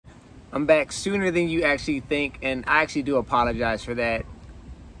I'm back sooner than you actually think, and I actually do apologize for that.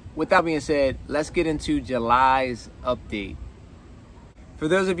 With that being said, let's get into July's update. For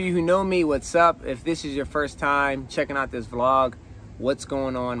those of you who know me, what's up? If this is your first time checking out this vlog, what's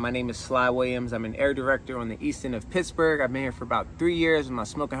going on? My name is Sly Williams. I'm an air director on the east end of Pittsburgh. I've been here for about 3 years with my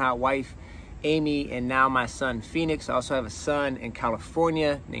smoking hot wife, Amy, and now my son, Phoenix. I also have a son in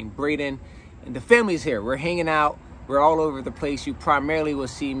California named Braden, and the family's here. We're hanging out. We're all over the place. You primarily will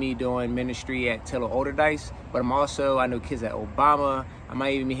see me doing ministry at Taylor Olderdice, but I know kids at Obama. I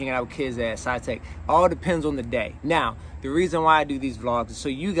might even be hanging out with kids at SciTech. All depends on the day. Now, the reason why I do these vlogs is so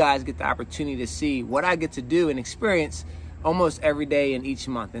you guys get the opportunity to see what I get to do and experience almost every day in each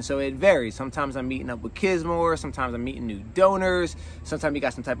month. And so it varies. Sometimes I'm meeting up with kids more. Sometimes I'm meeting new donors. Sometimes you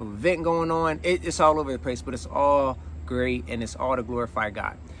got some type of event going on. It's all over the place, but it's all great and it's all to glorify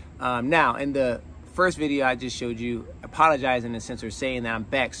God. Now, in the first video I just showed you, apologizing in a sense or saying that I'm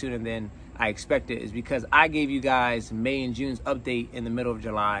back sooner than I expected, is because I gave you guys May and June's update in the middle of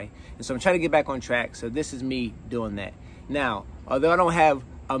July. And so I'm trying to get back on track. So this is me doing that. Now, although I don't have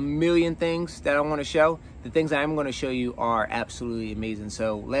a million things that I want to show, the things I am going to show you are absolutely amazing.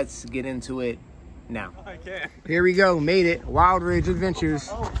 So let's get into it now. Here we go. Made it. Wild Ridge Adventures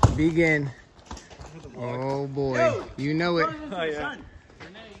begin. Oh boy. You know it. Oh, yeah.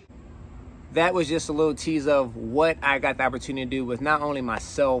 That was just a little tease of what I got the opportunity to do with not only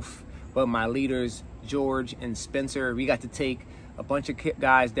myself, but my leaders, George and Spencer. We got to take a bunch of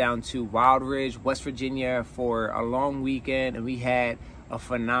guys down to Wild Ridge, West Virginia for a long weekend, and we had a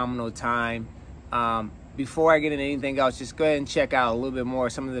phenomenal time. Before I get into anything else, just go ahead and check out a little bit more,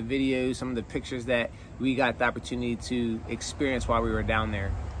 some of the videos, some of the pictures that we got the opportunity to experience while we were down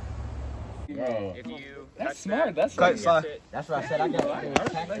there. Bro. If you That's smart. That's cut, what that's what I said. I got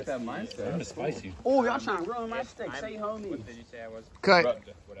I like that mindset. I'm gonna spice you. Oh, y'all trying to ruin my steak. Say homie. What did you say I was? Cut.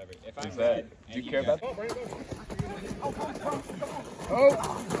 Whatever. If I'm that? Do you care about that?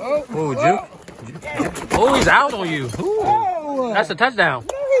 Oh, Juke. Oh, he's out on you. Ooh. That's a touchdown.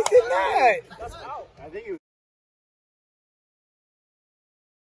 No, he did not. That's out. I think it was.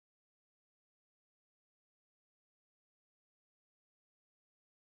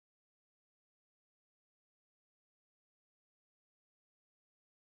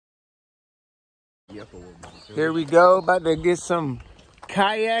 Here we go, about to get some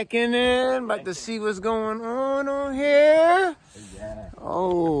kayaking in, about to see what's going on here.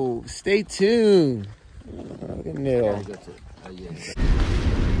 Oh, stay tuned. Look at Neil.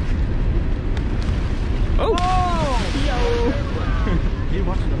 Oh!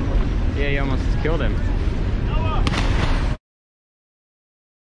 Yeah, he almost killed him.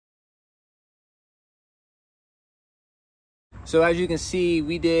 So as you can see,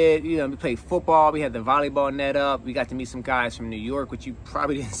 we did, we played football. We had the volleyball net up. We got to meet some guys from New York, which you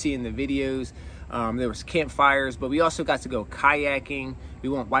probably didn't see in the videos. There was campfires, but we also got to go kayaking. We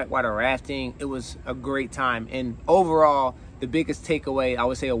went whitewater rafting. It was a great time. And overall, the biggest takeaway, I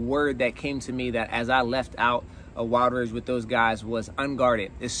would say a word that came to me that as I left out of Wild Ridge with those guys was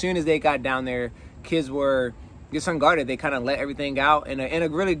unguarded. As soon as they got down there, kids were just unguarded. They kind of let everything out in a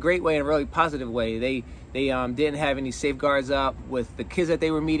really great way, in a really positive way. They didn't have any safeguards up with the kids that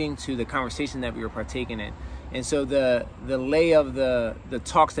they were meeting to the conversation that we were partaking in. And so the lay of the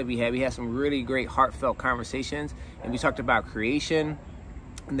talks that we had some really great heartfelt conversations. And we talked about creation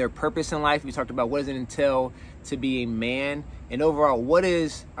and their purpose in life. We talked about what does it entail to be a man. And overall, what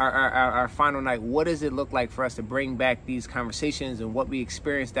is our final night? What does it look like for us to bring back these conversations and what we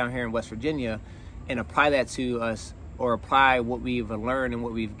experienced down here in West Virginia and apply that to us, or apply what we've learned and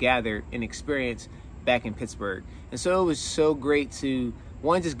what we've gathered and experienced back in Pittsburgh. And so it was so great to,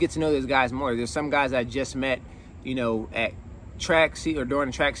 one, just get to know those guys more. There's some guys I just met, at during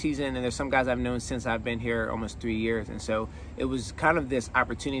the track season, and there's some guys I've known since I've been here almost 3 years. And so it was kind of this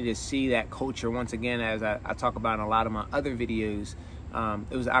opportunity to see that culture once again, as I talk about in a lot of my other videos.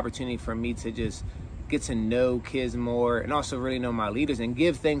 It was an opportunity for me to just get to know kids more and also really know my leaders and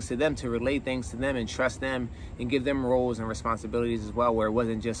give things to them, to relay things to them and trust them and give them roles and responsibilities as well, where it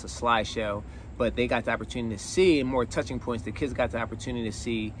wasn't just a slideshow, but they got the opportunity to see, and more touching points, the kids got the opportunity to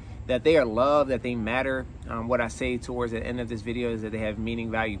see that they are loved, that they matter. What I say towards the end of this video is that they have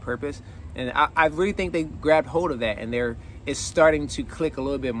meaning, value, purpose. And I really think they grabbed hold of that, and it's starting to click a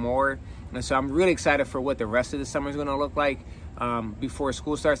little bit more. And so I'm really excited for what the rest of the summer is going to look like before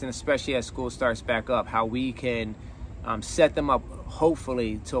school starts, and especially as school starts back up, how we can set them up,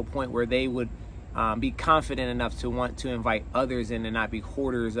 hopefully, to a point where they would be confident enough to want to invite others in and not be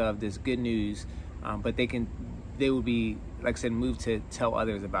hoarders of this good news, but they would be, like I said, moved to tell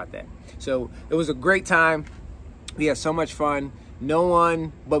others about that. So it was a great time. We had so much fun. no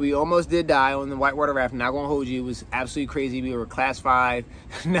one, but we almost did die on the whitewater raft. Not gonna hold you, it was absolutely crazy. We were class 5,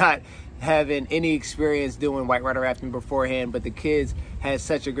 not having any experience doing whitewater rafting beforehand, but the kids had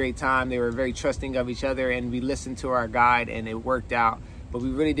such a great time. They were very trusting of each other, and we listened to our guide, and it worked out. But we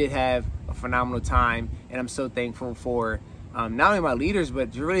really did have a phenomenal time, and I'm so thankful for not only my leaders,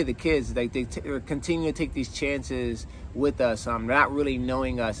 but really the kids. Like, they continue to take these chances with us, not really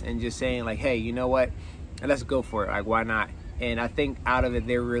knowing us, and just saying like, hey, you know what, let's go for it. Like, why not? And I think out of it,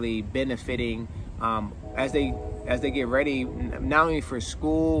 they're really benefiting as they get ready, not only for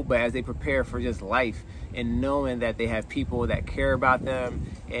school, but as they prepare for just life, and knowing that they have people that care about them,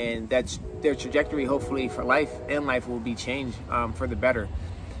 and that's their trajectory, hopefully, for life and life will be changed for the better.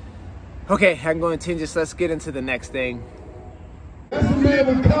 Okay, I'm going to just let's get into the next thing. That's the man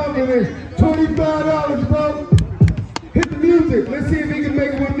with confidence. $25, bro. Hit the music. Let's see if he can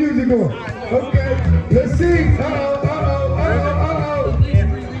make it with music on. Okay, let's see. Uh-oh.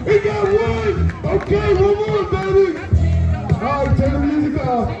 He got one. Okay, one more, baby. All right, turn the music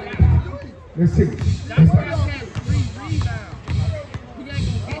off. Let's see.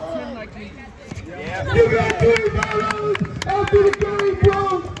 You got $3 after the game, bro.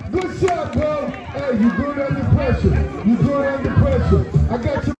 Good shot, bro. Hey, you good under pressure. You good under pressure. I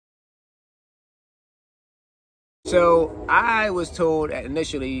got you. So I was told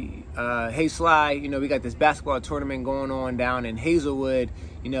initially, hey Sly, you know, we got this basketball tournament going on down in Hazelwood.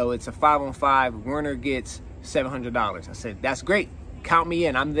 You know, it's a 5-on-5. Werner gets $700. I said, that's great. Count me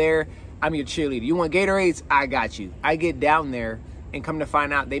in. I'm there. I'm your cheerleader. You want Gatorades? I got you. I get down there, and come to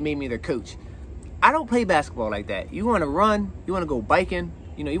find out, they made me their coach. I don't play basketball like that. You want to run, you want to go biking,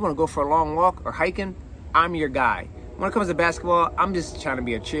 you know, you want to go for a long walk or hiking, I'm your guy. When it comes to basketball, I'm just trying to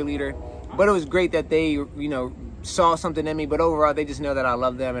be a cheerleader. But it was great that they, you know, saw something in me. But overall, they just know that I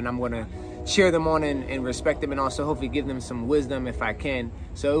love them, and I'm going to cheer them on and respect them, and also hopefully give them some wisdom if I can.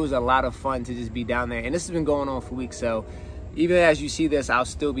 So it was a lot of fun to just be down there. And this has been going on for weeks. So even as you see this, I'll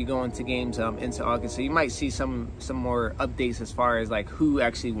still be going to games into August. So you might see some more updates as far as like who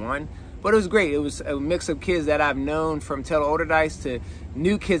actually won. But it was great. It was a mix of kids that I've known from Taylor Olderdice to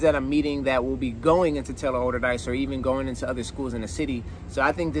new kids that I'm meeting that will be going into Taylor Olderdice or even going into other schools in the city. So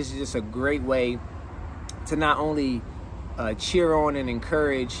I think this is just a great way to not only cheer on and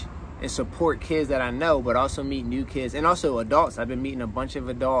encourage and support kids that I know, but also meet new kids and also adults. I've been meeting a bunch of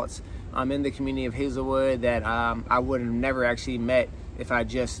adults in the community of Hazelwood that I would have never actually met if I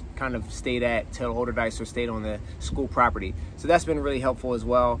just kind of stayed at Taylor Olderdice or stayed on the school property. So that's been really helpful as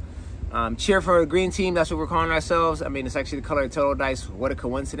well. Cheer for the green team, that's what we're calling ourselves. I mean, it's actually the color of Taylor Olderdice. What a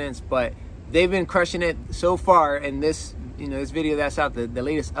coincidence, but they've been crushing it so far. And this, you know, this video that's out, the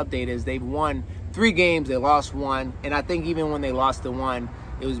latest update is they've won 3 games, they lost 1. And I think even when they lost the 1,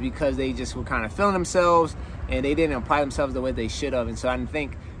 it was because they just were kind of feeling themselves and they didn't apply themselves the way they should have. And so I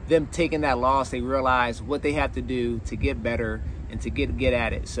think them taking that loss, they realized what they have to do to get better and to get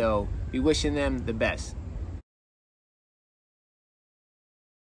at it. So we wishing them the best.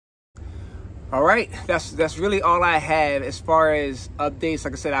 All right, that's really all I have as far as updates.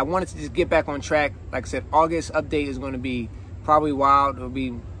 Like I said, I wanted to just get back on track. Like I said, August update is going to be probably wild. It'll be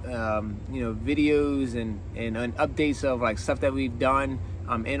you know, videos and updates of like stuff that we've done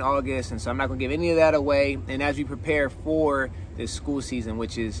in August, and so I'm not gonna give any of that away. And as we prepare for this school season,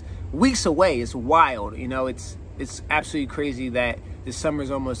 which is weeks away, it's wild. You know, it's absolutely crazy that this summer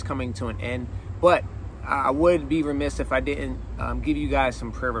is almost coming to an end. But I would be remiss if I didn't give you guys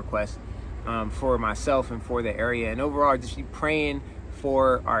some prayer requests for myself and for the area, and overall just be praying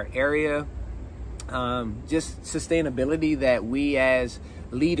for our area, just sustainability, that we as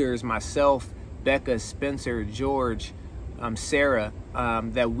leaders, myself, Becca, Spencer, George, Sarah,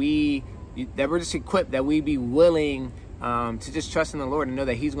 that we're just equipped, that we be willing to just trust in the Lord and know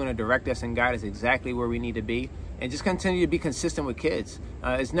that He's going to direct us and guide us exactly where we need to be, and just continue to be consistent with kids.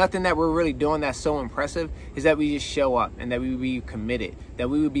 It's nothing that we're really doing that's so impressive, is that we just show up and that we would be committed, that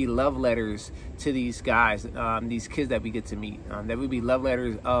we would be love letters to these guys, these kids that we get to meet, that we would be love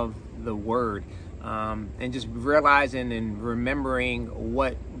letters of the Word. And just realizing and remembering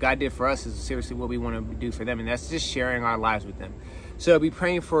what God did for us is seriously what we want to do for them, and that's just sharing our lives with them. So be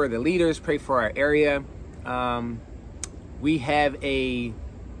praying for the leaders, pray for our area. We have a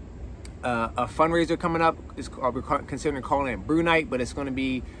fundraiser coming up. We're considering calling it Brew Night, but it's going to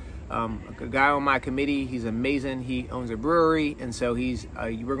be a guy on my committee. He's amazing. He owns a brewery, and so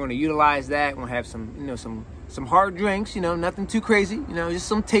we're going to utilize that. We'll have some, you know, some hard drinks, you know, nothing too crazy, you know, just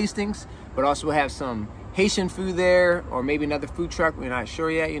some tastings, but also we'll have some Haitian food there, or maybe another food truck. We're not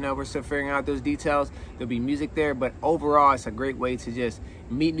sure yet, you know, we're still figuring out those details. There'll be music there, but overall it's a great way to just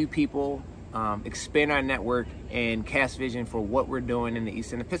meet new people, expand our network and cast vision for what we're doing in the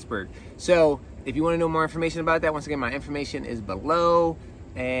east end of Pittsburgh. So if you want to know more information about that, once again, my information is below,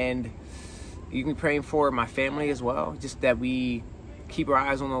 and you can be praying for my family as well, just that we keep our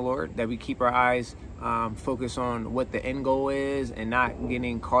eyes on the Lord, that we keep our eyes focused on what the end goal is, and not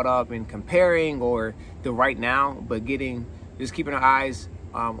getting caught up in comparing or the right now, but just keeping our eyes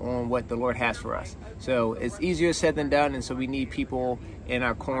on what the Lord has for us. So it's easier said than done, and so we need people in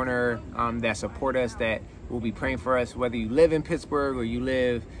our corner that support us, that will be praying for us, whether you live in Pittsburgh or you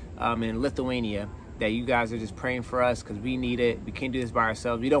live in Lithuania, that you guys are just praying for us, because we need it. We can't do this by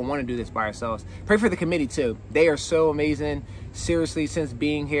ourselves. We don't want to do this by ourselves. Pray for the committee too. They are so amazing. Seriously, since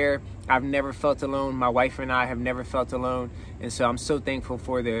being here, I've never felt alone. My wife and I have never felt alone, and so I'm so thankful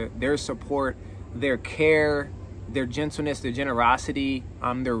for their support, their care, their gentleness, their generosity,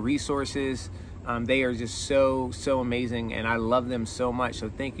 their resources. They are just so amazing, and I love them so much.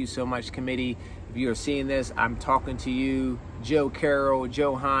 So thank you so much, committee. If you are seeing this, I'm talking to you, Joe Carroll,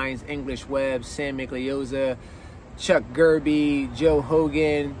 Joe Hines, English Webb, Sam Miglioza, Chuck Gerby, Joe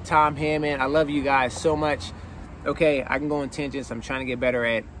Hogan, Tom Hammond. I love you guys so much. Okay, I can go on tangents. I'm trying to get better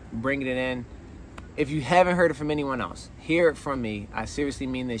at bringing it in. If you haven't heard it from anyone else, hear it from me. I seriously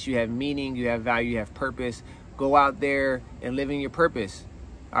mean this. You have meaning, you have value, you have purpose. Go out there and live in your purpose.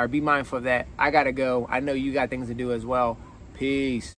 All right, be mindful of that. I gotta go. I know you got things to do as well. Peace.